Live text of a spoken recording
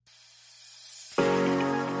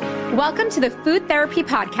Welcome to the Food Therapy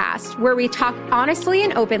Podcast, where we talk honestly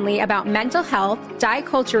and openly about mental health, diet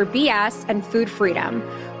culture BS, and food freedom.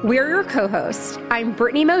 We're your co-hosts. I'm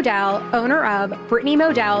Brittany Modell, owner of Brittany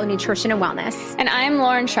Modell Nutrition and Wellness. And I'm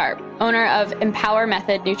Lauren Sharp, owner of Empower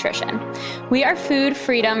Method Nutrition. We are food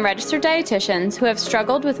freedom registered dietitians who have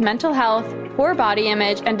struggled with mental health, poor body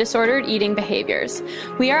image, and disordered eating behaviors.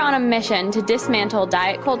 We are on a mission to dismantle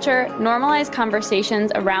diet culture, normalize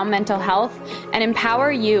conversations around mental health, and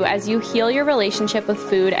empower you as you heal your relationship with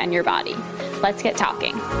food and your body. Let's get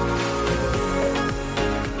talking.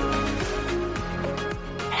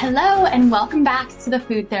 Hello, and welcome back to the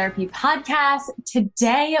Food Therapy Podcast.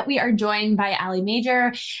 Today, we are joined by Alli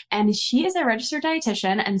Magier, and she is a registered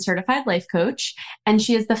dietitian and certified life coach, and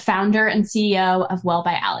she is the founder and CEO of Well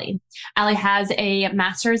by Alli. Alli has a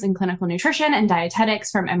master's in clinical nutrition and dietetics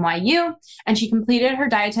from NYU, and she completed her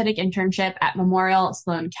dietetic internship at Memorial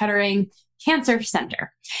Sloan Kettering Cancer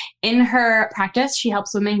Center. In her practice, she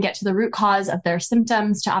helps women get to the root cause of their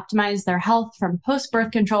symptoms to optimize their health from post-birth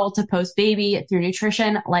control to post-baby through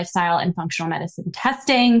nutrition, lifestyle, and functional medicine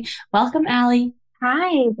testing. Welcome, Alli.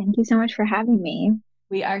 Hi, thank you so much for having me.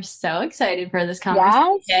 We are so excited for this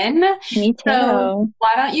conversation. Yes, me too. So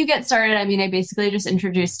why don't you get started? I mean, I basically just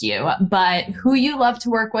introduced you, but who you love to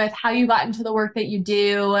work with, how you got into the work that you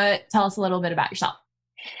do. Tell us a little bit about yourself.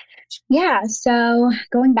 Yeah, so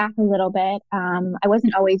going back a little bit, I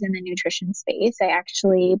wasn't always in the nutrition space. I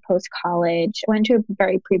actually, post-college, went to a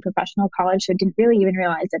very pre-professional college, so didn't really even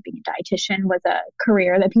realize that being a dietitian was a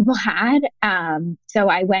career that people had. So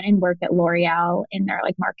I went and worked at L'Oreal in their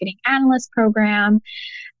marketing analyst program.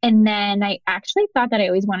 And then I actually thought that I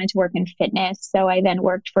always wanted to work in fitness. So I then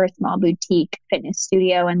worked for a small boutique fitness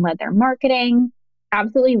studio and led their marketing.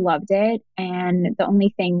 Absolutely loved it. And the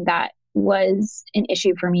only thing that was an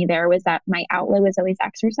issue for me there was that my outlet was always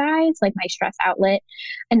exercise, like my stress outlet.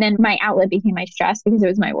 And then my outlet became my stress because it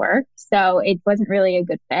was my work. So it wasn't really a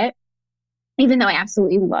good fit, even though I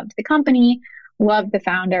absolutely loved the company, loved the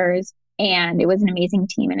founders, and it was an amazing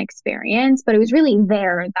team and experience. But it was really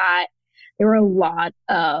there that there were a lot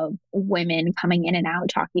of women coming in and out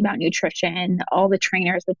talking about nutrition. All the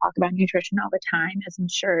trainers would talk about nutrition all the time, as I'm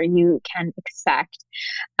sure you can expect.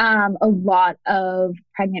 A lot of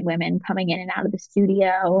pregnant women coming in and out of the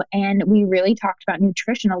studio. And we really talked about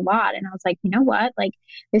nutrition a lot. And I was like, you know what?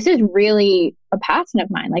 This is really a passion of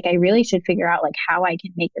mine. I really should figure out how I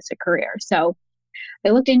can make this a career. So I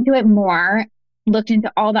looked into it more. Looked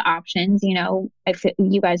into all the options. You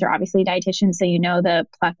guys are obviously dietitians, so you know the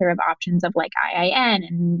plethora of options of IIN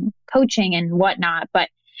and coaching and whatnot. But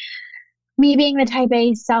me being the type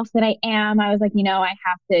A self that I am, I was like, I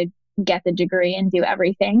have to get the degree and do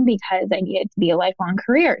everything because I need it to be a lifelong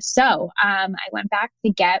career. So I went back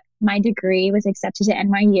to get my degree, was accepted to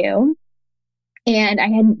NYU, and I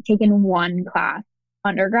hadn't taken one class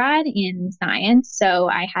undergrad in science. So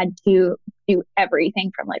I had to do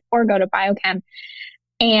everything from orgo to biochem.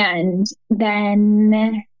 And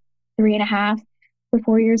then 3.5 to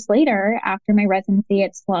 4 years later, after my residency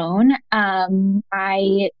at Sloan,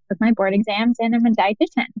 I took my board exams and I'm a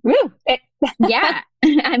dietitian. Woo! Yeah.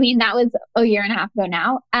 I mean, that was a 1.5 years ago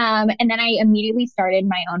now. And then I immediately started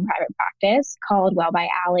my own private practice called Well by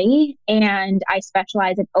Alli. And I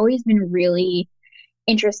specialize, I've always been really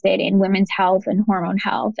interested in women's health and hormone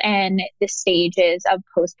health and the stages of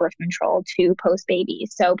post-birth control to post-baby.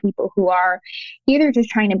 So people who are either just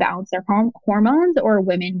trying to balance their hormones, or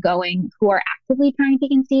women who are actively trying to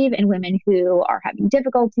conceive, and women who are having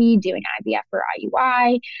difficulty doing IVF or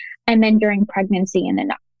IUI, and then during pregnancy and then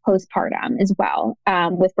postpartum as well,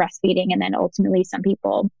 with breastfeeding. And then ultimately some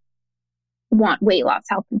people want weight loss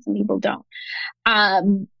help and some people don't.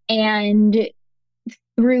 And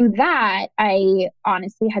through that, I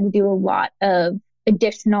honestly had to do a lot of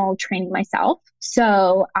additional training myself.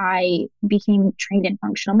 So I became trained in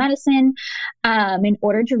functional medicine in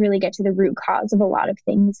order to really get to the root cause of a lot of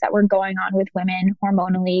things that were going on with women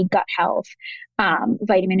hormonally, gut health,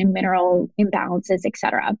 vitamin and mineral imbalances,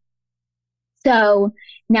 etc. So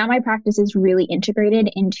now my practice is really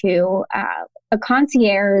integrated into a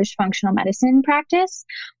concierge functional medicine practice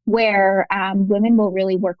where women will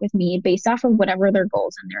really work with me based off of whatever their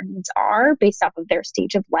goals and their needs are, based off of their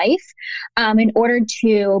stage of life, in order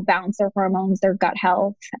to balance their hormones, their gut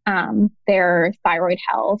health, their thyroid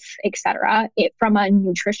health, etc., from a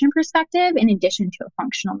nutrition perspective, in addition to a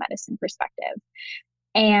functional medicine perspective.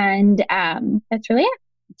 And that's really it.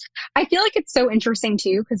 I feel like it's so interesting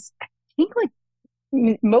too, because I think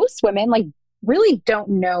most women really don't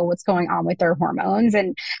know what's going on with their hormones.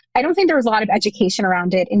 And I don't think there was a lot of education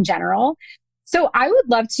around it in general. So I would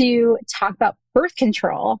love to talk about birth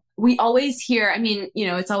control. We always hear, I mean,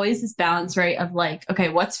 it's always this balance, right? Of like, okay,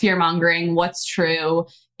 what's fear mongering? What's true?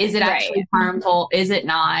 Is it actually harmful? Is it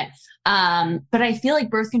not? But I feel like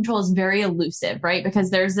birth control is very elusive, right? Because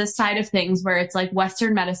there's this side of things where it's like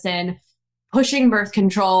Western medicine pushing birth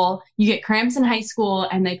control. You get cramps in high school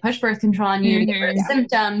and they push birth control on you to get rid of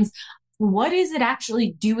symptoms. What is it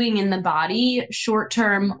actually doing in the body, short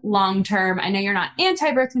term, long term? I know you're not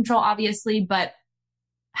anti-birth control, obviously, but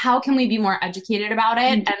how can we be more educated about it?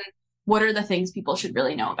 And what are the things people should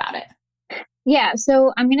really know about it? Yeah,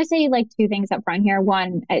 so I'm going to say like two things up front here.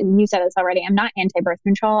 One, you said this already, I'm not anti-birth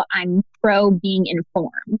control. I'm pro being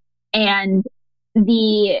informed. And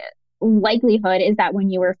the likelihood is that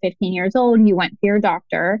when you were 15 years old, you went to your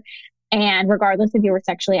doctor, and regardless if you were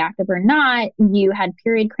sexually active or not, you had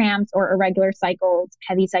period cramps or irregular cycles,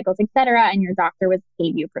 heavy cycles, etc., and your doctor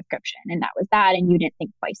gave you a prescription, and that was that, and you didn't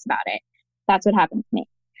think twice about it. That's what happened to me.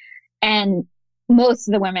 And most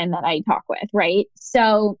of the women that I talk with, right?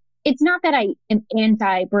 So it's not that I am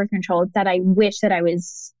anti-birth control. It's that I wish I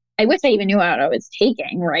even knew what I was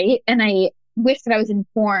taking, right? And I wish that I was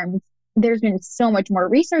informed. There's been so much more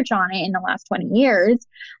research on it in the last 20 years,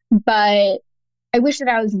 but I wish that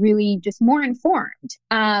I was really just more informed.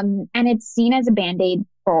 And it's seen as a Band-Aid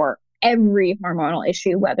for every hormonal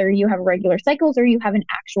issue, whether you have regular cycles or you have an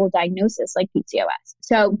actual diagnosis like PCOS.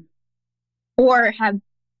 So, or have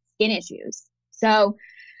skin issues. So,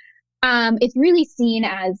 it's really seen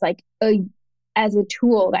as like as a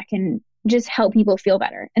tool that can just help people feel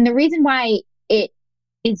better. And the reason why it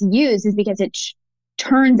is used is because it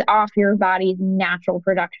turns off your body's natural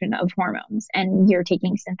production of hormones, and you're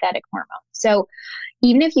taking synthetic hormones. So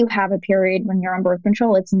even if you have a period when you're on birth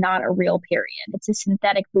control, it's not a real period. It's a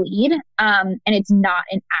synthetic bleed, and it's not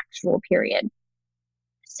an actual period.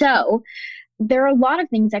 So there are a lot of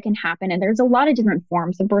things that can happen, and there's a lot of different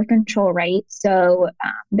forms of birth control, right? So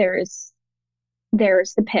there's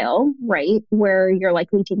the pill, right, where you're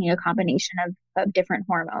likely taking a combination of different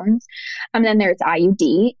hormones. And then there's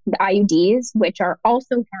the IUDs, which are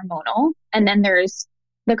also hormonal. And then there's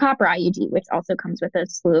the copper IUD, which also comes with a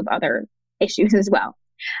slew of other issues as well.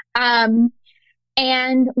 And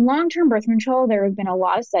long-term birth control, there have been a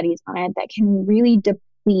lot of studies on it that can really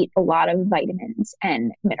deplete a lot of vitamins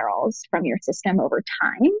and minerals from your system over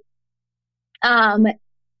time.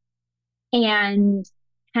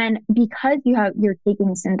 And because you're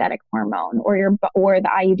taking synthetic hormone, or the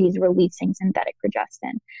IUD is releasing synthetic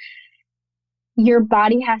progestin, your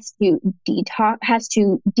body has to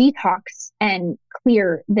detox and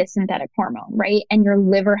clear the synthetic hormone, right? And your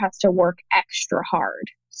liver has to work extra hard.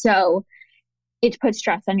 So it puts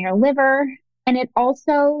stress on your liver, and it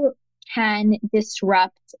also can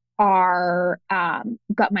disrupt our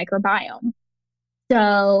gut microbiome.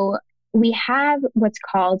 So we have what's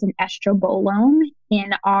called an estrobolome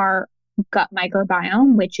in our gut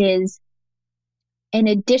microbiome, which is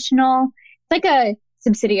it's like a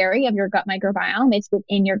subsidiary of your gut microbiome. It's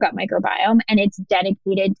within your gut microbiome, and it's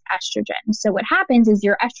dedicated to estrogen. So what happens is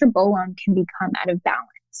your estrobolome can become out of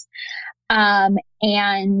balance.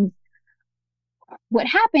 And what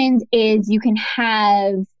happens is you can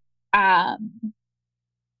have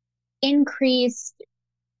increased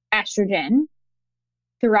estrogen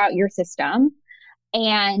throughout your system,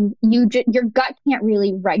 and your gut can't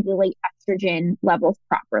really regulate estrogen levels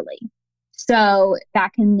properly. So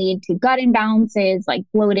that can lead to gut imbalances like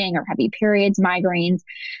bloating or heavy periods, migraines.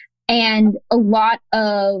 And a lot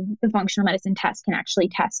of the functional medicine tests can actually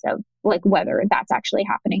test of like whether that's actually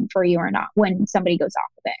happening for you or not when somebody goes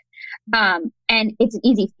off of it. And it's an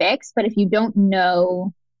easy fix, but if you don't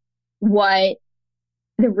know what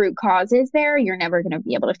the root cause is there, you're never going to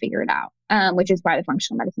be able to figure it out, which is why the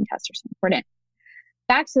functional medicine tests are so important.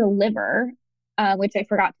 Back to the liver, which I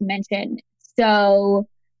forgot to mention. So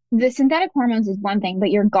the synthetic hormones is one thing,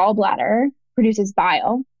 but your gallbladder produces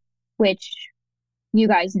bile, which you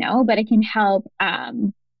guys know, but it can help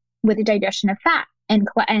with the digestion of fat and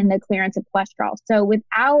the clearance of cholesterol. So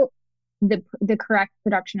without the correct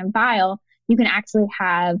production of bile, you can actually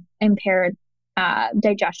have impaired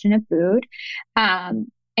digestion of food.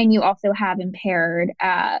 And you also have impaired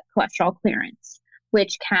cholesterol clearance,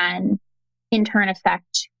 which can in turn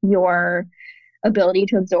affect your ability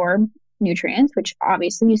to absorb nutrients, which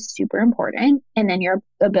obviously is super important, and then your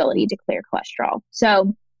ability to clear cholesterol.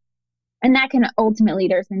 So, and that can ultimately,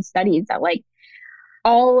 there's been studies that like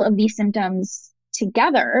all of these symptoms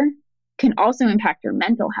together can also impact your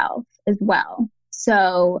mental health as well.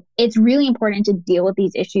 So it's really important to deal with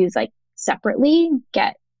these issues like separately,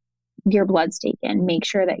 get your bloods taken, make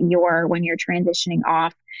sure that when you're transitioning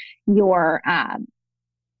off your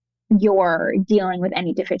you're dealing with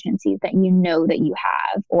any deficiencies that you know that you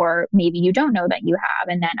have, or maybe you don't know that you have.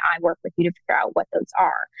 And then I work with you to figure out what those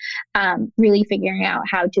are. Really figuring out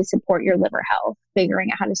how to support your liver health,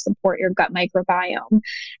 figuring out how to support your gut microbiome.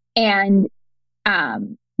 And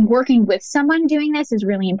working with someone doing this is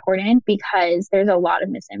really important because there's a lot of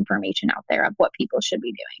misinformation out there of what people should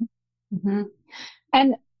be doing. Mm-hmm.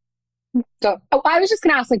 And so, I was just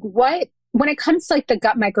going to ask, like, when it comes to like the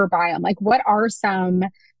gut microbiome, like what are some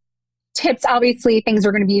tips? Obviously, things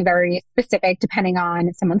are going to be very specific depending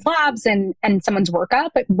on someone's labs and someone's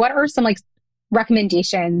workup, but what are some like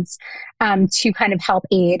recommendations to kind of help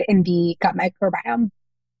aid in the gut microbiome?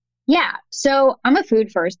 Yeah. So I'm a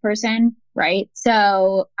food first person, right?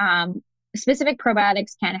 So specific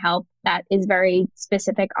probiotics can help. That is very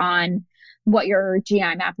specific on what your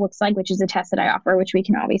GI map looks like, which is a test that I offer, which we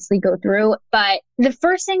can obviously go through. But the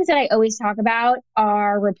first things that I always talk about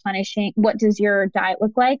are replenishing. What does your diet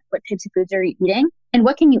look like? What types of foods are you eating? And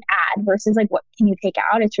what can you add versus like what can you take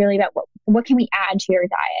out? It's really about what can we add to your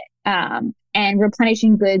diet? And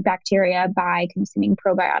replenishing good bacteria by consuming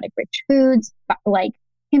probiotic rich foods like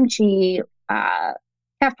kimchi,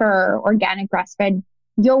 kefir, organic grass-fed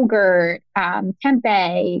yogurt,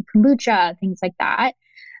 tempeh, kombucha, things like that.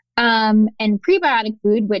 And prebiotic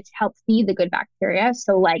food, which helps feed the good bacteria.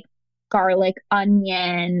 So like garlic,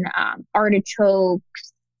 onion,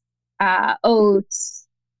 artichokes, oats,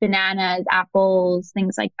 bananas, apples,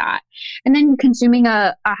 things like that. And then consuming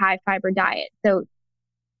a high fiber diet. So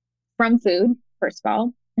from food, first of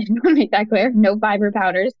all, I want to make that clear, no fiber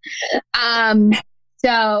powders.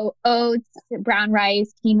 So oats, brown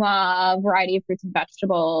rice, quinoa, a variety of fruits and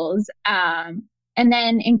vegetables. And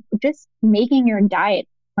then just making your diet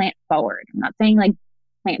plant forward. I'm not saying like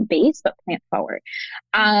plant based, but plant forward.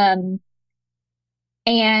 And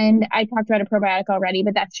I talked about a probiotic already,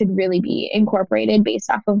 but that should really be incorporated based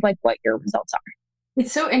off of like what your results are.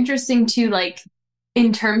 It's so interesting too, like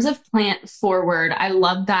in terms of plant forward, I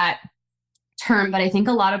love that term, but I think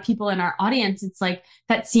a lot of people in our audience, it's like,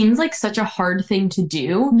 that seems like such a hard thing to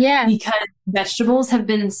do. Yeah. Because vegetables have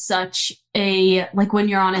been such a, like when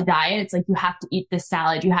you're on a diet, it's like, you have to eat this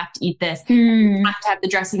salad, you have to eat this, you have to have the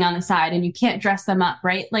dressing on the side and you can't dress them up,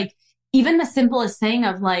 right? Like even the simplest thing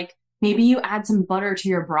of like, maybe you add some butter to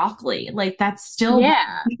your broccoli, like that's still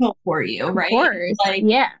beneficial for you, right? Of course. Like,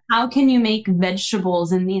 how can you make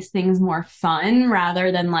vegetables and these things more fun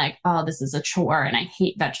rather than like, oh, this is a chore and I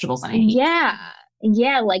hate vegetables and I hate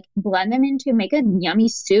Yeah, like blend them into, make a yummy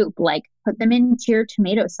soup, like put them into your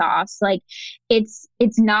tomato sauce. Like it's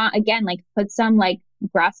not, again, like put some like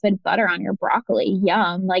grass-fed butter on your broccoli.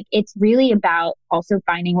 Yum. Like it's really about also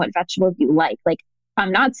finding what vegetables you like. Like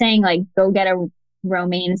I'm not saying like go get a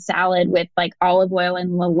romaine salad with like olive oil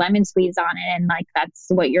and lemon squeeze on it and like that's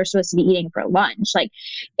what you're supposed to be eating for lunch. Like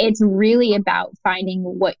it's really about finding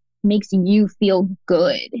what makes you feel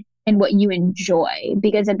good and what you enjoy,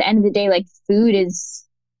 because at the end of the day, like food is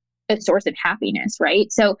a source of happiness,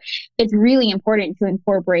 right? So it's really important to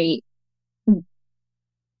incorporate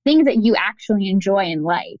things that you actually enjoy and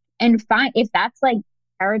like, and find if that's like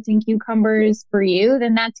carrots and cucumbers for you,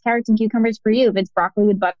 then that's carrots and cucumbers for you. If it's broccoli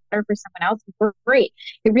with butter for someone else, great.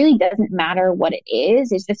 It really doesn't matter what it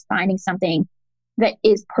is. It's just finding something that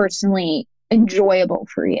is personally enjoyable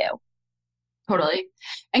for you. Totally.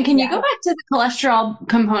 And can you go back to the cholesterol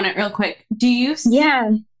component real quick? Do you see,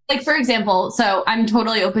 like, for example, so I'm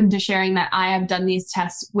totally open to sharing that I have done these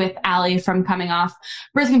tests with Alli from coming off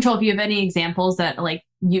birth control. If you have any examples that like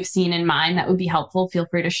you've seen in mine that would be helpful, feel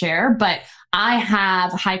free to share. But I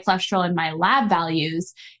have high cholesterol in my lab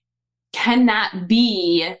values. Can that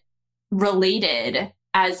be related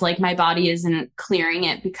as like my body isn't clearing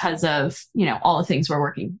it because of, you know, all the things we're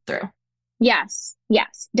working through? Yes,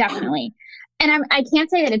 definitely. And I can't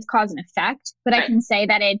say that it's cause and effect, but I can say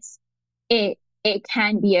that it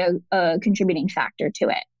can be a contributing factor to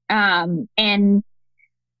it. And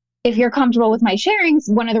if you're comfortable with my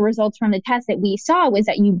sharings, one of the results from the test that we saw was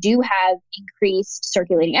that you do have increased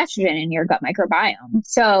circulating estrogen in your gut microbiome.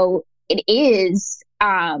 So it is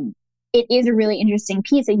a really interesting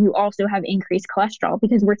piece that you also have increased cholesterol,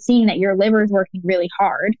 because we're seeing that your liver is working really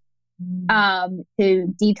hard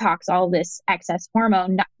to detox all this excess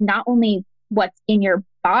hormone, not only what's in your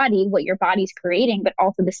body, what your body's creating, but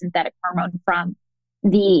also the synthetic hormone from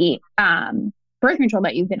the birth control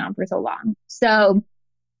that you've been on for so long. So,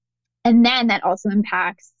 and then that also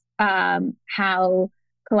impacts how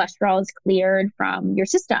cholesterol is cleared from your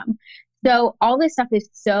system. So all this stuff is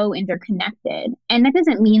so interconnected. And that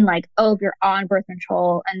doesn't mean like, oh, if you're on birth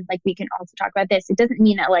control, and like we can also talk about this, it doesn't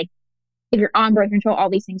mean that like if you're on birth control, all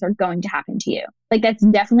these things are going to happen to you. Like, that's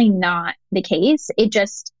definitely not the case. It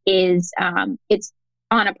just is, it's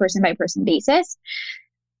on a person by person basis.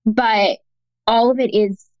 But all of it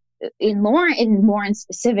is in Lauren's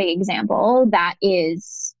specific example,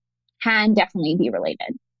 can definitely be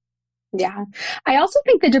related. Yeah. I also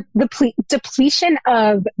think the depletion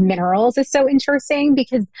of minerals is so interesting,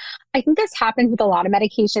 because I think this happens with a lot of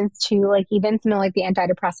medications too, like even something like the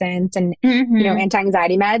antidepressants and,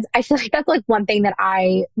 anti-anxiety meds. I feel like that's like one thing that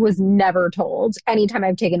I was never told anytime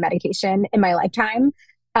I've taken medication in my lifetime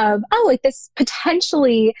of, like this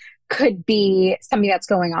potentially could be something that's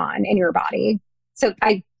going on in your body. So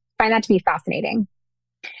I find that to be fascinating.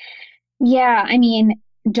 Yeah. I mean,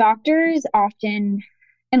 doctors often,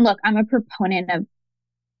 and look, I'm a proponent of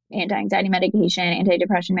anti-anxiety medication,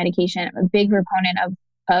 antidepressant medication. I'm a big proponent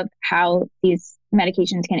of how these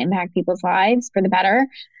medications can impact people's lives for the better.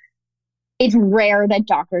 It's rare that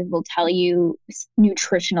doctors will tell you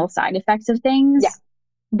nutritional side effects of things. Yeah.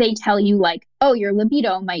 They tell you like, oh, your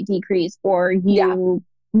libido might decrease, or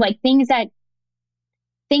like things that,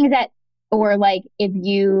 or like, if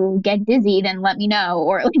you get dizzy, then let me know.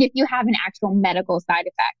 Or like, if you have an actual medical side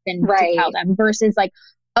effect, then to tell them, versus like,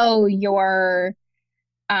 oh, your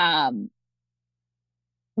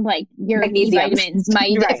like your vitamins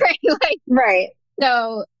might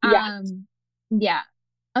So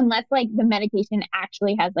unless like the medication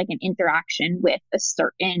actually has like an interaction with a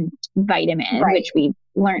certain vitamin, which we've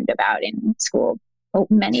learned about in school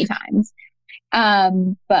many times.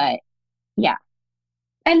 But yeah.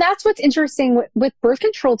 And that's what's interesting with birth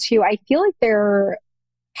control too. I feel like there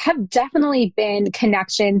have definitely been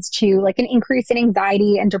connections to like an increase in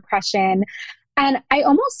anxiety and depression. And I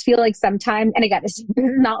almost feel like sometimes, and again, this is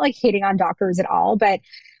not like hating on doctors at all, but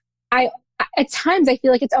at times I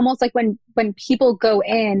feel like it's almost like when people go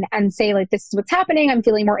in and say like, this is what's happening, I'm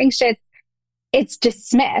feeling more anxious, it's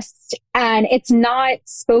dismissed and it's not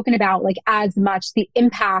spoken about like as much the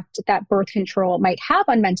impact that birth control might have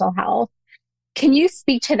on mental health. Can you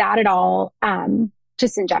speak to that at all,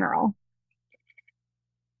 just in general?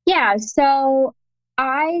 Yeah, so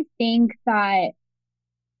I think that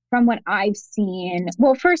from what I've seen,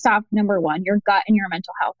 well, first off, number one, your gut and your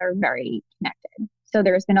mental health are very connected. So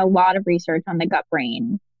there's been a lot of research on the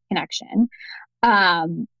gut-brain connection,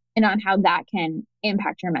 and on how that can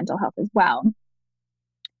impact your mental health as well.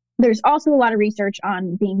 There's also a lot of research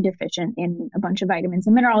on being deficient in a bunch of vitamins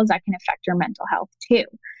and minerals that can affect your mental health too.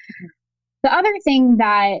 Mm-hmm. The other thing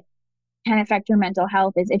that can affect your mental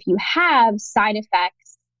health is if you have side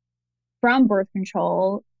effects from birth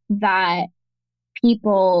control that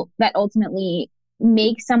ultimately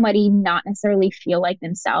make somebody not necessarily feel like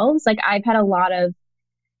themselves. Like, I've had a lot of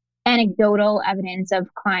anecdotal evidence of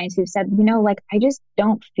clients who said, like, I just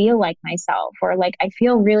don't feel like myself, or like, I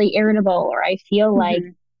feel really irritable, or I feel like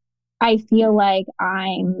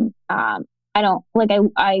I'm, I don't like,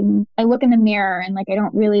 I look in the mirror and like, I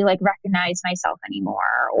don't really like recognize myself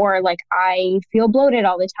anymore, or like, I feel bloated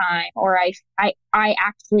all the time, or I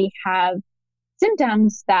actually have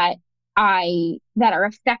symptoms that are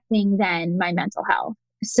affecting then my mental health.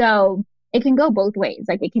 So it can go both ways.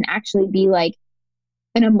 Like, it can actually be like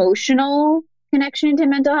an emotional connection to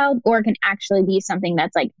mental health, or it can actually be something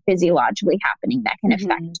that's like physiologically happening that can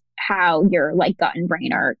affect how your like gut and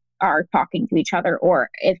brain are talking to each other, or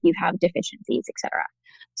if you have deficiencies, etc.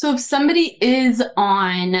 So if somebody is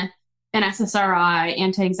on an SSRI,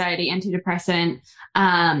 anti-anxiety, antidepressant,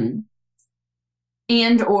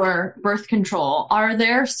 and or birth control, are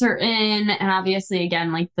there certain, and obviously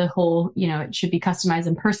again, like the whole, it should be customized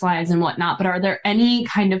and personalized and whatnot, but are there any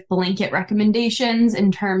kind of blanket recommendations in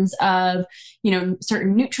terms of,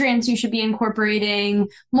 certain nutrients you should be incorporating,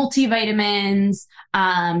 multivitamins,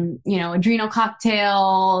 adrenal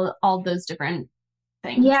cocktail, all those different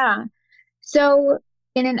things? Yeah. So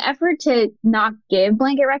in an effort to not give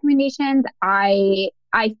blanket recommendations, I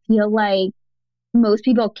feel like most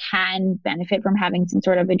people can benefit from having some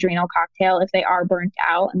sort of adrenal cocktail if they are burnt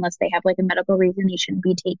out, unless they have like a medical reason they shouldn't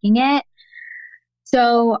be taking it.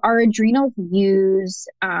 So our adrenals use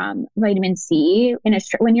vitamin C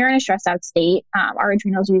when you're in a stressed out state. Our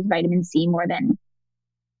adrenals use vitamin C more than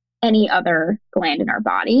any other gland in our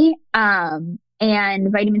body. And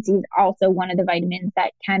vitamin C is also one of the vitamins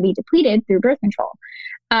that can be depleted through birth control.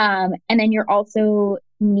 And then you're also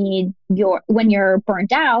need when you're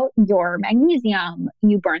burnt out, your magnesium,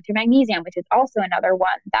 you burn through magnesium, which is also another one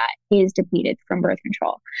that is depleted from birth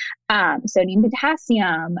control. Sodium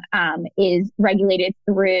potassium is regulated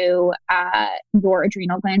through your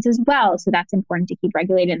adrenal glands as well. So that's important to keep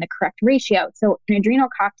regulated in the correct ratio. So an adrenal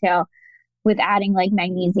cocktail with adding like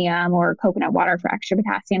magnesium or coconut water for extra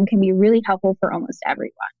potassium can be really helpful for almost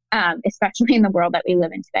everyone, especially in the world that we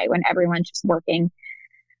live in today when everyone's just working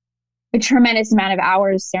a tremendous amount of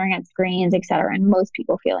hours staring at screens, et cetera, and most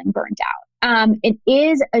people feeling burnt out. It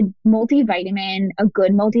is a multivitamin, a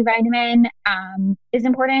good multivitamin is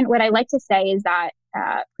important. What I like to say is that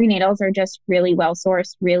prenatals are just really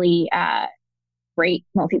well-sourced, really great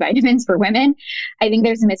multivitamins for women. I think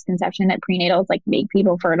there's a misconception that prenatals like make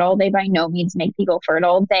people fertile. They by no means make people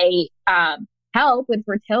fertile. They help with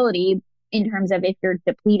fertility in terms of if you're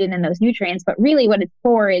depleted in those nutrients, but really what it's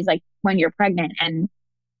for is like when you're pregnant and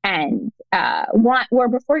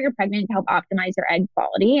before you're pregnant to help optimize your egg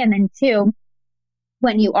quality. And then two,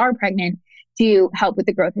 when you are pregnant to help with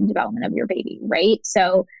the growth and development of your baby, right?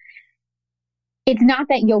 So it's not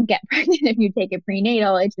that you'll get pregnant if you take a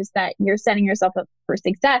prenatal. It's just that you're setting yourself up for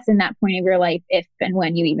success in that point of your life, if and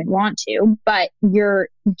when you even want to, but you're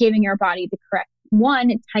giving your body the correct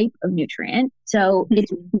type of nutrient. So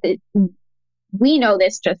we know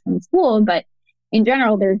this just from school, but in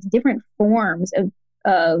general, there's different forms of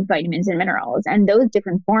vitamins and minerals, and those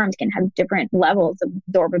different forms can have different levels of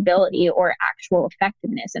absorbability or actual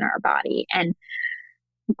effectiveness in our body. And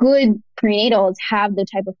good prenatals have the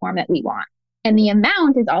type of form that we want. And the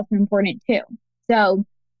amount is also important too. So,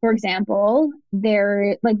 for example,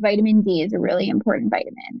 vitamin D is a really important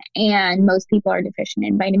vitamin, and most people are deficient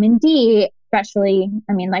in vitamin D, especially,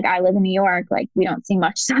 like I live in New York, like we don't see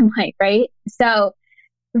much sunlight, right? So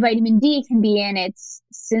vitamin D can be in its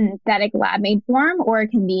synthetic lab-made form, or it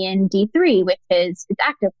can be in D3, which is its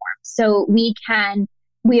active form. So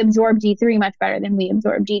we absorb D3 much better than we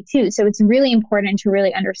absorb D2. So it's really important to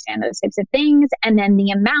really understand those types of things. And then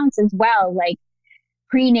the amounts as well, like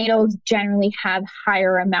prenatals generally have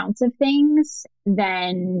higher amounts of things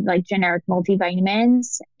than like generic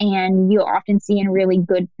multivitamins. And you'll often see in really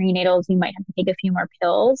good prenatals, you might have to take a few more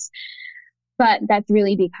pills, but that's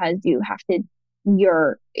really because you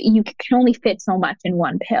can only fit so much in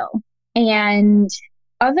one pill. And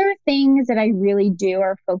other things that I really do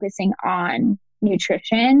are focusing on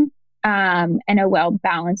nutrition and a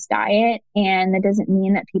well-balanced diet. And that doesn't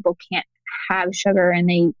mean that people can't have sugar and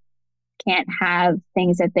they can't have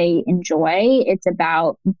things that they enjoy. It's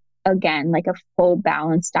about, again, like a full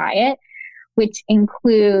balanced diet, which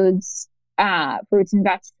includes fruits and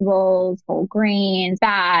vegetables, whole grains,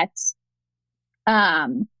 fats,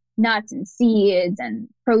 nuts and seeds and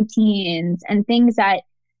proteins and things that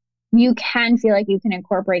you can feel like you can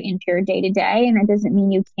incorporate into your day to day. And that doesn't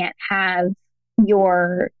mean you can't have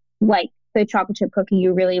the chocolate chip cookie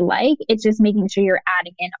you really like. It's just making sure you're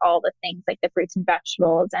adding in all the things like the fruits and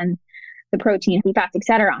vegetables and the protein, the fats, et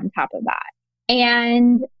cetera, on top of that.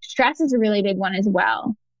 And stress is a really big one as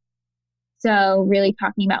well. So really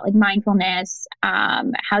talking about like mindfulness,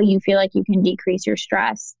 how you feel like you can decrease your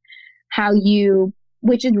stress,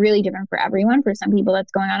 which is really different for everyone. For some people,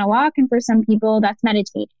 that's going on a walk, and for some people, that's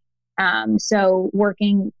meditating. So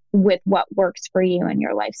working with what works for you and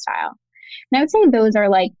your lifestyle. And I would say those are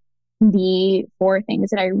like the 4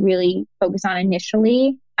 things that I really focus on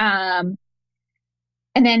initially. And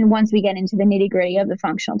then once we get into the nitty gritty of the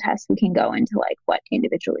functional test, we can go into like what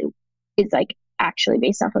individually is like actually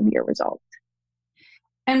based off of your results.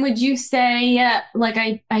 And would you say,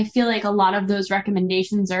 I feel like a lot of those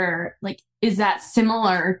recommendations are like, is that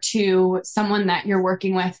similar to someone that you're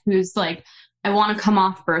working with who's like, I want to come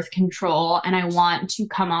off birth control and I want to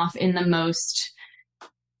come off in the most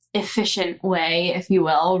efficient way, if you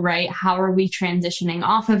will, right? How are we transitioning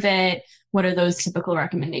off of it? What are those typical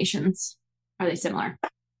recommendations? Are they similar?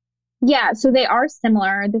 Yeah, so they are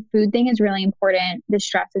similar. The food thing is really important. The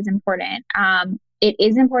stress is important. It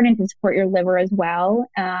is important to support your liver as well.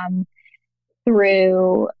 It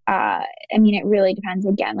really depends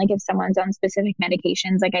again, like if someone's on specific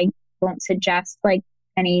medications, like I won't suggest like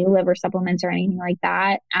any liver supplements or anything like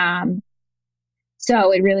that.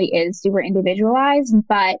 So it really is super individualized,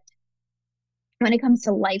 but when it comes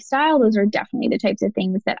to lifestyle, those are definitely the types of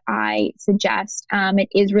things that I suggest. It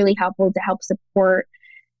is really helpful to help support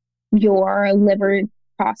your liver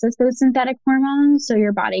process those synthetic hormones so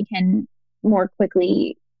your body can more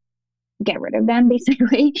quickly get rid of them,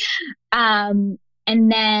 basically. And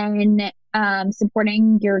then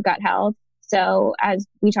supporting your gut health. So as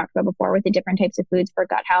we talked about before with the different types of foods for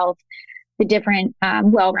gut health, the different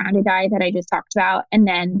well-rounded diet that I just talked about, and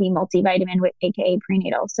then the multivitamin with AKA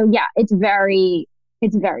prenatal. So yeah, it's very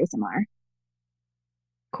similar.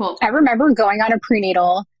 Cool. I remember going on a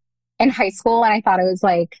prenatal in high school and I thought it was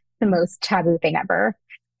like the most taboo thing ever.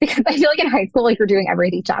 Because I feel like in high school, like you're doing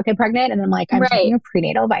everything to not get pregnant. And I'm like, I'm taking a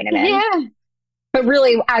prenatal vitamin. Yeah. But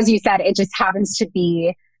really, as you said, it just happens to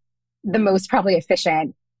be the most probably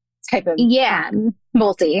efficient type of Yeah.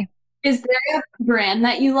 multi. Is there a brand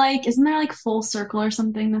that you like? Isn't there like Full Circle or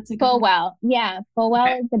something that's a good one? Fullwell. Yeah.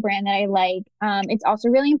 Fullwell is the brand that I like. It's also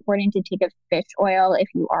really important to take a fish oil if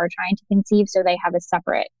you are trying to conceive. So they have a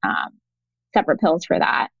separate pills for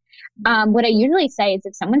that. What I usually say is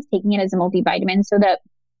if someone's taking it as a multivitamin, so that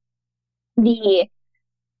the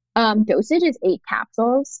dosage is 8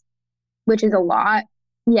 capsules, which is a lot.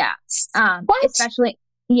 Yeah. Especially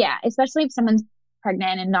if someone's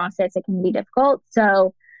pregnant and nauseous, it can be difficult.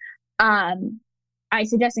 So, I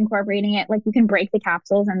suggest incorporating it. Like you can break the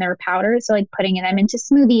capsules and they're powders. So like putting them into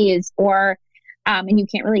smoothies or, and you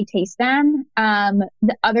can't really taste them.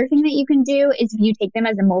 The other thing that you can do is if you take them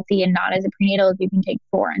as a multi and not as a prenatal, if you can take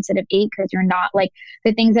 4 instead of 8, because you're not like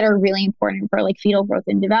the things that are really important for like fetal growth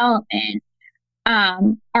and development,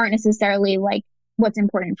 aren't necessarily like what's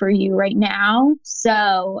important for you right now.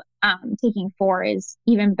 So, taking 4 is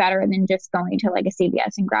even better than just going to like a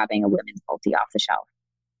CVS and grabbing a women's multi off the shelf.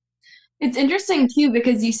 It's interesting too,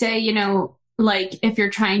 because you say, like if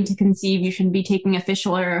you're trying to conceive, you shouldn't be taking a fish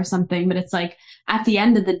oil or something, but it's like at the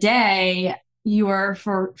end of the day, your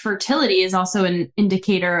fertility is also an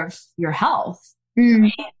indicator of your health.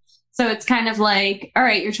 Right? So it's kind of like, all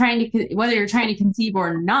right, whether you're trying to conceive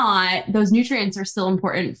or not, those nutrients are still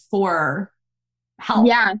important for health.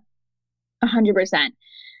 Yeah, 100%.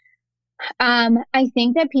 I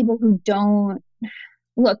think that people who don't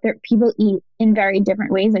people eat in very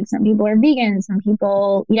different ways. Like some people are vegan, some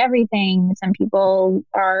people eat everything, some people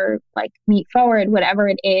are like meat forward, whatever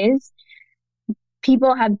it is.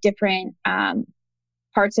 People have different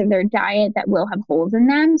parts of their diet that will have holes in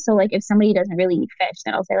them. So like if somebody doesn't really eat fish,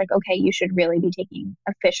 then I'll say like, okay, you should really be taking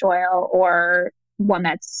a fish oil or one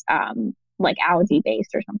that's like algae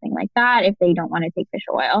based or something like that if they don't want to take fish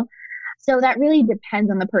oil. So that really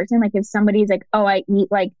depends on the person. Like if somebody's like, oh, I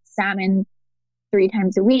eat like salmon 3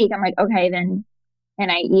 times a week, I'm like, okay, then,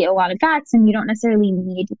 and I eat a lot of fats, and you don't necessarily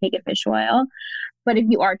need to take a fish oil. But if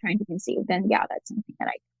you are trying to conceive, then yeah, that's something that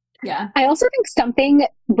I also think something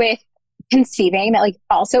with conceiving that like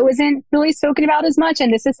also isn't really spoken about as much,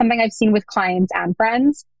 and this is something I've seen with clients and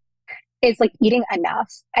friends, is like eating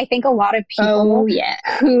enough. I think a lot of people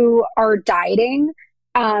who are dieting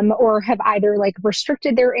or have either like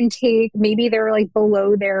restricted their intake, maybe they're like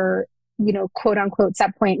below their, quote unquote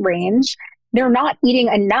set point range. They're not eating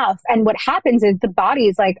enough. And what happens is the body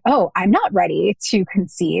is like, oh, I'm not ready to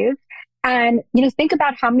conceive. And, think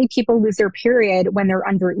about how many people lose their period when they're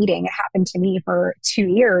under eating. It happened to me for 2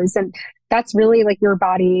 years. And that's really like your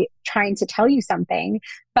body trying to tell you something.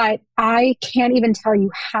 But I can't even tell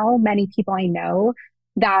you how many people I know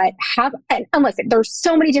that have, and listen, there's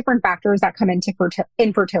so many different factors that come into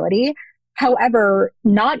infertility. However,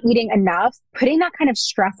 not eating enough, putting that kind of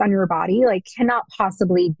stress on your body, like cannot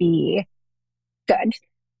possibly be good.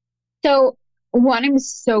 So one, I'm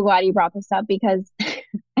so glad you brought this up because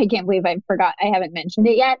I can't believe I haven't mentioned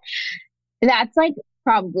it yet. That's like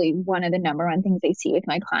probably one of the number one things I see with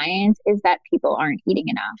my clients is that people aren't eating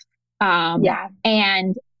enough.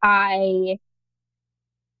 And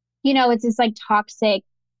it's this like toxic,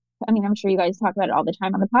 I mean, I'm sure you guys talk about it all the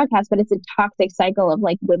time on the podcast, but it's a toxic cycle of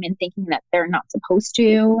like women thinking that they're not supposed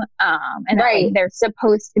to, and that, like, they're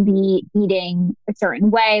supposed to be eating a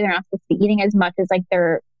certain way. They're not supposed to be eating as much as like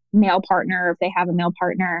their male partner, if they have a male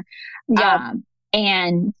partner.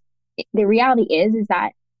 And the reality is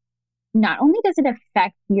that not only does it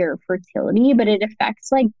affect your fertility, but it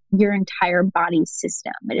affects like your entire body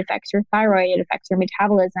system. It affects your thyroid. It affects your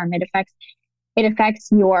metabolism. It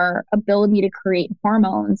affects your ability to create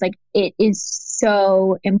hormones. Like it is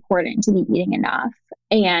so important to be eating enough.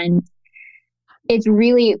 And it's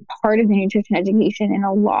really part of the nutrition education. And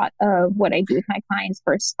a lot of what I do with my clients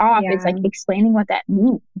first off is like explaining what that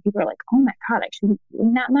means. People are like, oh my God, I should be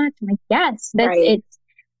eating that much. I'm like, yes,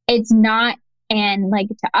 it's not. And like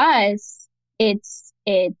to us, it's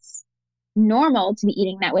normal to be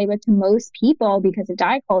eating that way, but to most people, because of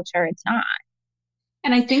diet culture, it's not.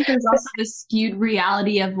 And I think there's also this skewed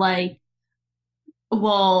reality of like,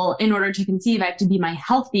 well, in order to conceive, I have to be my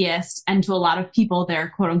healthiest. And to a lot of people, their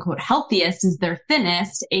quote unquote healthiest is their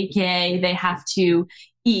thinnest, AKA they have to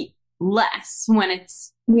eat less when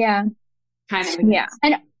it's kind of.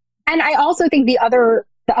 And I also think the other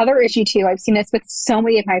issue too, I've seen this with so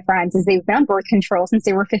many of my friends, is they've been on birth control since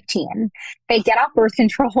they were 15. They get off birth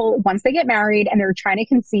control once they get married and they're trying to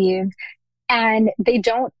conceive, and they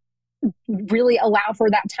don't really allow for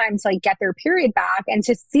that time to like get their period back and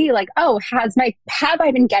to see like, oh, have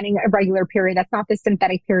I been getting a regular period that's not the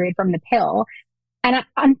synthetic period from the pill? And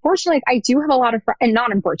unfortunately, I do have a lot of and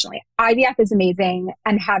not unfortunately, IVF is amazing,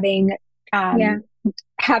 and having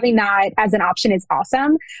having that as an option is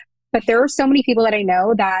awesome. But there are so many people that I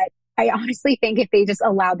know that I honestly think if they just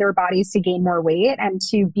allowed their bodies to gain more weight and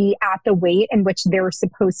to be at the weight in which they were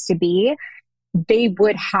supposed to be, they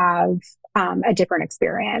would have a different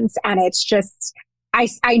experience. And it's just,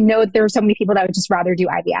 I know there are so many people that would just rather do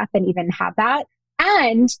IVF than even have that.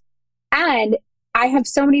 And I have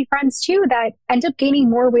so many friends too that end up gaining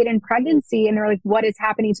more weight in pregnancy. And they're like, what is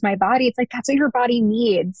happening to my body? It's like, that's what your body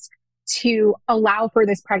needs to allow for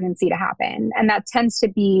this pregnancy to happen. And that tends to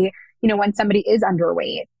be, when somebody is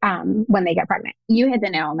underweight, when they get pregnant. You hit the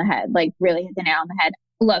nail on the head, like really hit the nail on the head.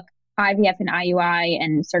 Look, IVF and IUI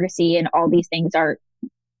and surrogacy and all these things are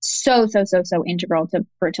so integral to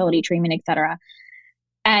fertility treatment, et cetera,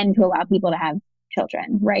 and to allow people to have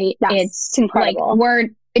children, right? Yes, it's incredible.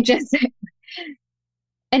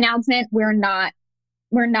 Announcement. We're not.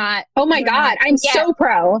 Oh my God. I'm so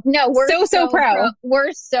pro. No, we're so pro.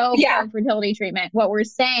 We're so pro fertility treatment. What we're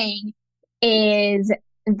saying is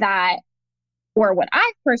that, or what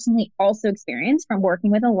I've personally also experienced from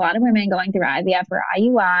working with a lot of women going through IVF or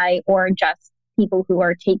IUI, or just people who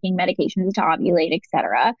are taking medications to ovulate,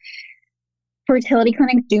 etc. Fertility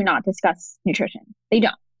clinics do not discuss nutrition. They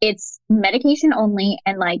don't. It's medication only.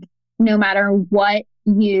 And like, no matter what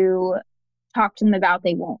you talk to them about,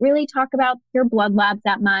 they won't really talk about your blood labs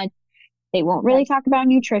that much. They won't really talk about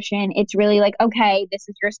nutrition. It's really like, okay, this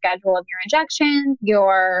is your schedule of your injections.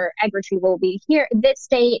 Your egg retrieval will be here, this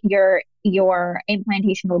date. Your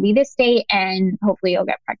implantation will be this date, and hopefully you'll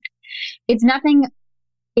get pregnant. It's nothing.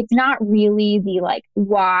 It's not really the like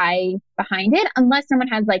why behind it, unless someone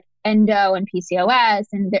has like endo and PCOS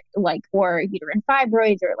and like, or uterine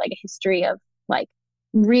fibroids, or like a history of like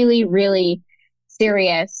really, really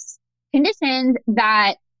serious conditions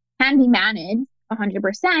that can be managed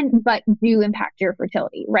 100%, but do impact your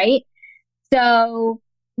fertility, right? So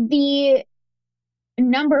the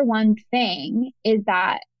number one thing is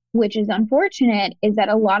that, which is unfortunate, is that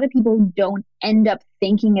a lot of people don't end up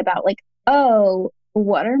thinking about like, oh,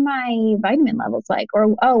 what are my vitamin levels like?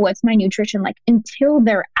 Or, oh, what's my nutrition like? Until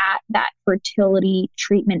they're at that fertility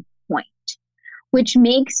treatment point, which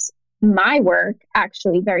makes my work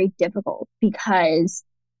actually very difficult, because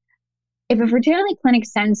if a fertility clinic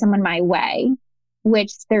sends someone my way,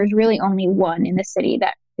 which there's really only one in the city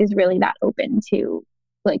that is really that open to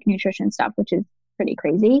like nutrition stuff, which is pretty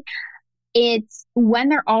crazy. It's when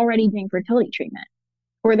they're already doing fertility treatment,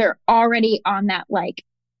 or they're already on that like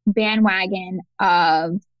bandwagon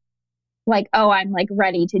of like, oh, I'm like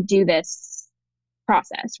ready to do this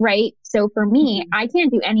process, right? So for me, I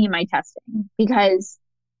can't do any of my testing, because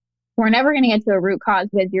we're never going to get to a root cause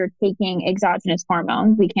with you're taking exogenous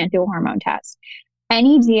hormones. We can't do a hormone test.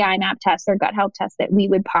 Any GI map test or gut health test that we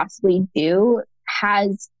would possibly do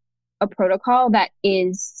has a protocol that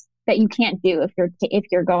you can't do if you're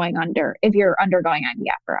undergoing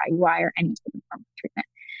IVF or IUI or any type of hormone treatment.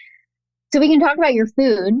 So we can talk about your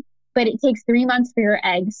food, but it takes 3 months for your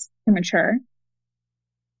eggs to mature.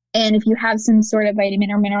 And if you have some sort of vitamin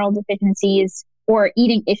or mineral deficiencies or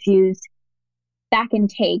eating issues,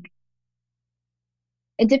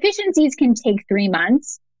 deficiencies can take 3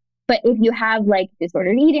 months. But if you have like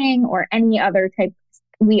disordered eating or any other type,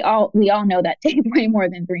 we all know that takes way more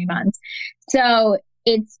than 3 months. So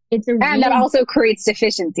it's and that also creates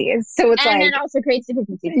deficiencies. So it's and it also creates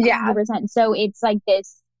deficiencies. 100%. Yeah. So it's like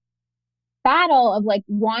this battle of like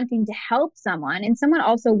wanting to help someone, and someone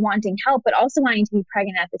also wanting help, but also wanting to be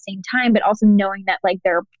pregnant at the same time, but also knowing that like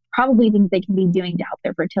there are probably things they can be doing to help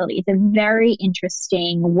their fertility. It's a very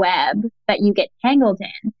interesting web that you get tangled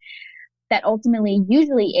in, that ultimately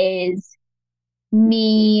usually is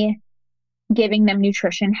me giving them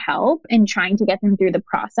nutrition help and trying to get them through the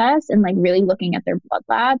process and like really looking at their blood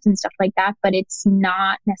labs and stuff like that. But it's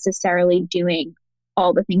not necessarily doing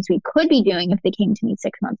all the things we could be doing if they came to me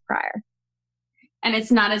 6 months prior. And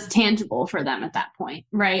it's not as tangible for them at that point,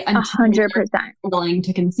 right? 100%. Willing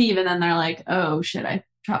to conceive, and then they're like, oh shit, I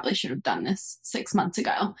probably should have done this 6 months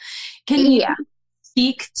ago. Can you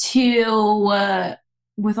speak to,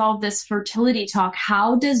 with all this fertility talk,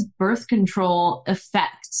 how does birth control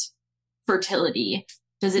affect fertility?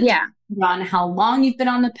 Does it depend on how long you've been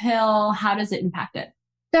on the pill? How does it impact it?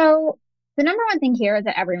 So the number one thing here is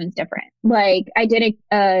that everyone's different. Like I did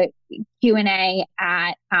a Q&A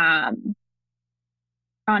at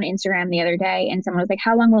on Instagram the other day, and someone was like,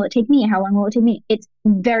 how long will it take me? How long will it take me? It's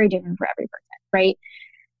very different for every person, right?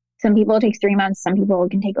 Some people it takes 3 months. Some people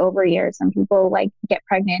it can take over a year. Some people like get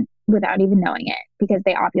pregnant without even knowing it because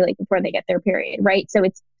they ovulate before they get their period, right? So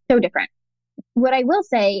it's so different. What I will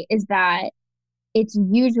say is that it's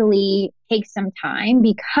usually takes some time,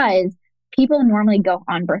 because people normally go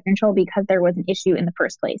on birth control because there was an issue in the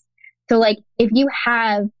first place. So like if you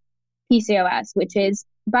have PCOS, which is,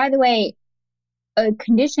 by the way, a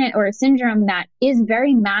condition or a syndrome that is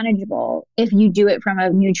very manageable if you do it from a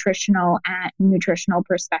nutritional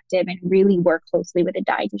perspective and really work closely with a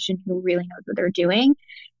dietitian who really knows what they're doing.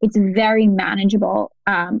 It's very manageable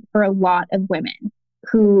for a lot of women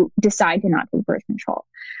who decide to not take birth control.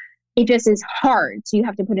 It just is hard. So you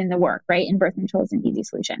have to put in the work, right? And birth control is an easy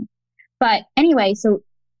solution. But anyway, so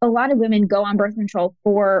a lot of women go on birth control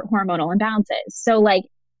for hormonal imbalances. So like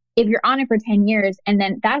if you're on it for 10 years and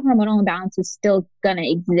then that hormonal imbalance is still going to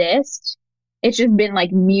exist, it's just been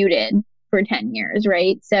like muted for 10 years,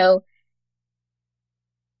 right? So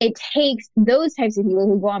it takes those types of people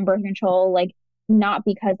who go on birth control, like not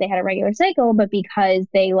because they had a regular cycle, but because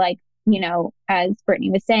they like, you know, as Brittany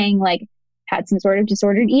was saying, like had some sort of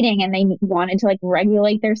disordered eating and they wanted to like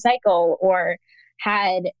regulate their cycle or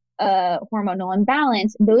had a hormonal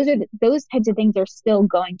imbalance. Those types of things are still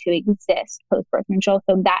going to exist post birth control.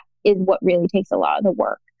 So that is what really takes a lot of the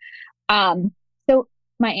work. So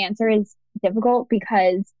my answer is difficult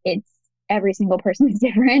because it's every single person is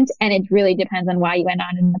different and it really depends on why you went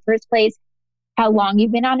on it in the first place, how long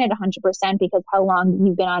you've been on it, 100%, because how long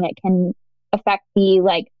you've been on it can affect the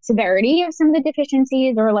like severity of some of the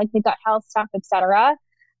deficiencies or like the gut health stuff, etc.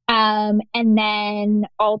 And then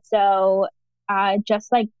also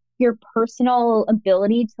just like your personal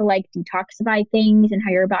ability to like detoxify things and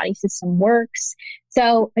how your body system works.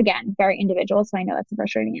 So again, very individual. So I know that's a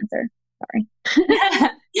frustrating answer. Sorry.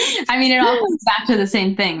 I mean, it all comes back to the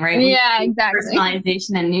same thing, right? Yeah, exactly.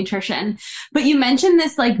 Personalization and nutrition. But you mentioned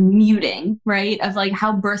this like muting, right? Of like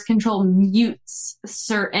how birth control mutes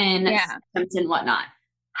certain symptoms and whatnot.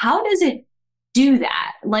 How does it do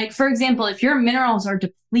that? Like, for example, if your minerals are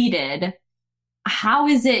depleted, how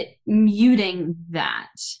is it muting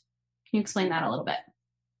that? Can you explain that a little bit?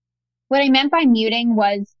 What I meant by muting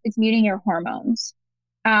was it's muting your hormones.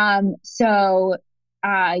 So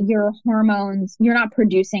your hormones, you're not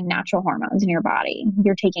producing natural hormones in your body.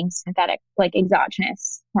 You're taking synthetic, like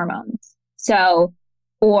exogenous hormones. So,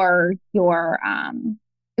 or your,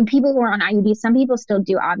 people who are on IUDs, some people still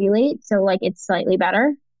do ovulate. So like it's slightly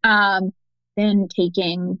better, than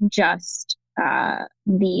taking just,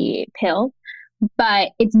 the pill, but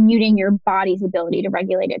it's muting your body's ability to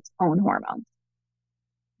regulate its own hormones.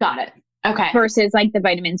 Got it. Okay. Versus like the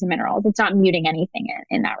vitamins and minerals. It's not muting anything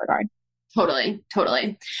in that regard. Totally. All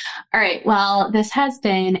right. Well, this has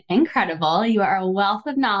been incredible. You are a wealth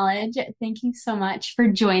of knowledge. Thank you so much for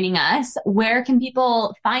joining us. Where can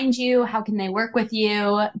people find you? How can they work with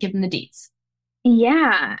you? Give them the deets.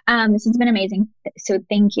 Yeah, this has been amazing. So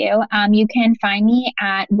thank you. You can find me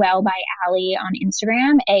at Well by Alli on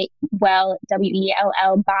Instagram, WELL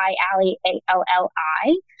by Alli,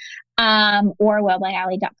 ALLI, or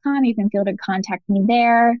wellbyalli.com. You can feel to contact me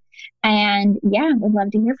there. And yeah, would love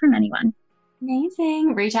to hear from anyone.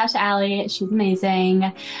 Amazing. Reach out to Alli. She's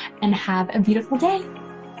amazing. And have a beautiful day.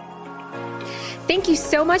 Thank you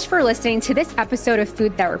so much for listening to this episode of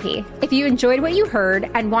Food Therapy. If you enjoyed what you heard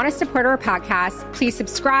and want to support our podcast, please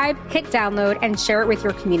subscribe, hit download, and share it with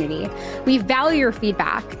your community. We value your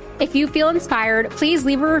feedback. If you feel inspired, please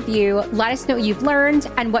leave a review, let us know what you've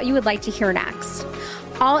learned and what you would like to hear next.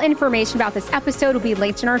 All information about this episode will be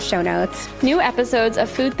linked in our show notes. New episodes of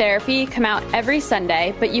Food Therapy come out every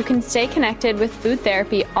Sunday, but you can stay connected with Food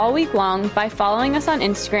Therapy all week long by following us on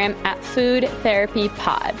Instagram at Food Therapy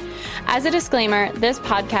Pod. As a disclaimer, this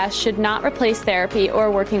podcast should not replace therapy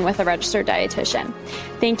or working with a registered dietitian.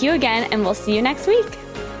 Thank you again, and we'll see you next week.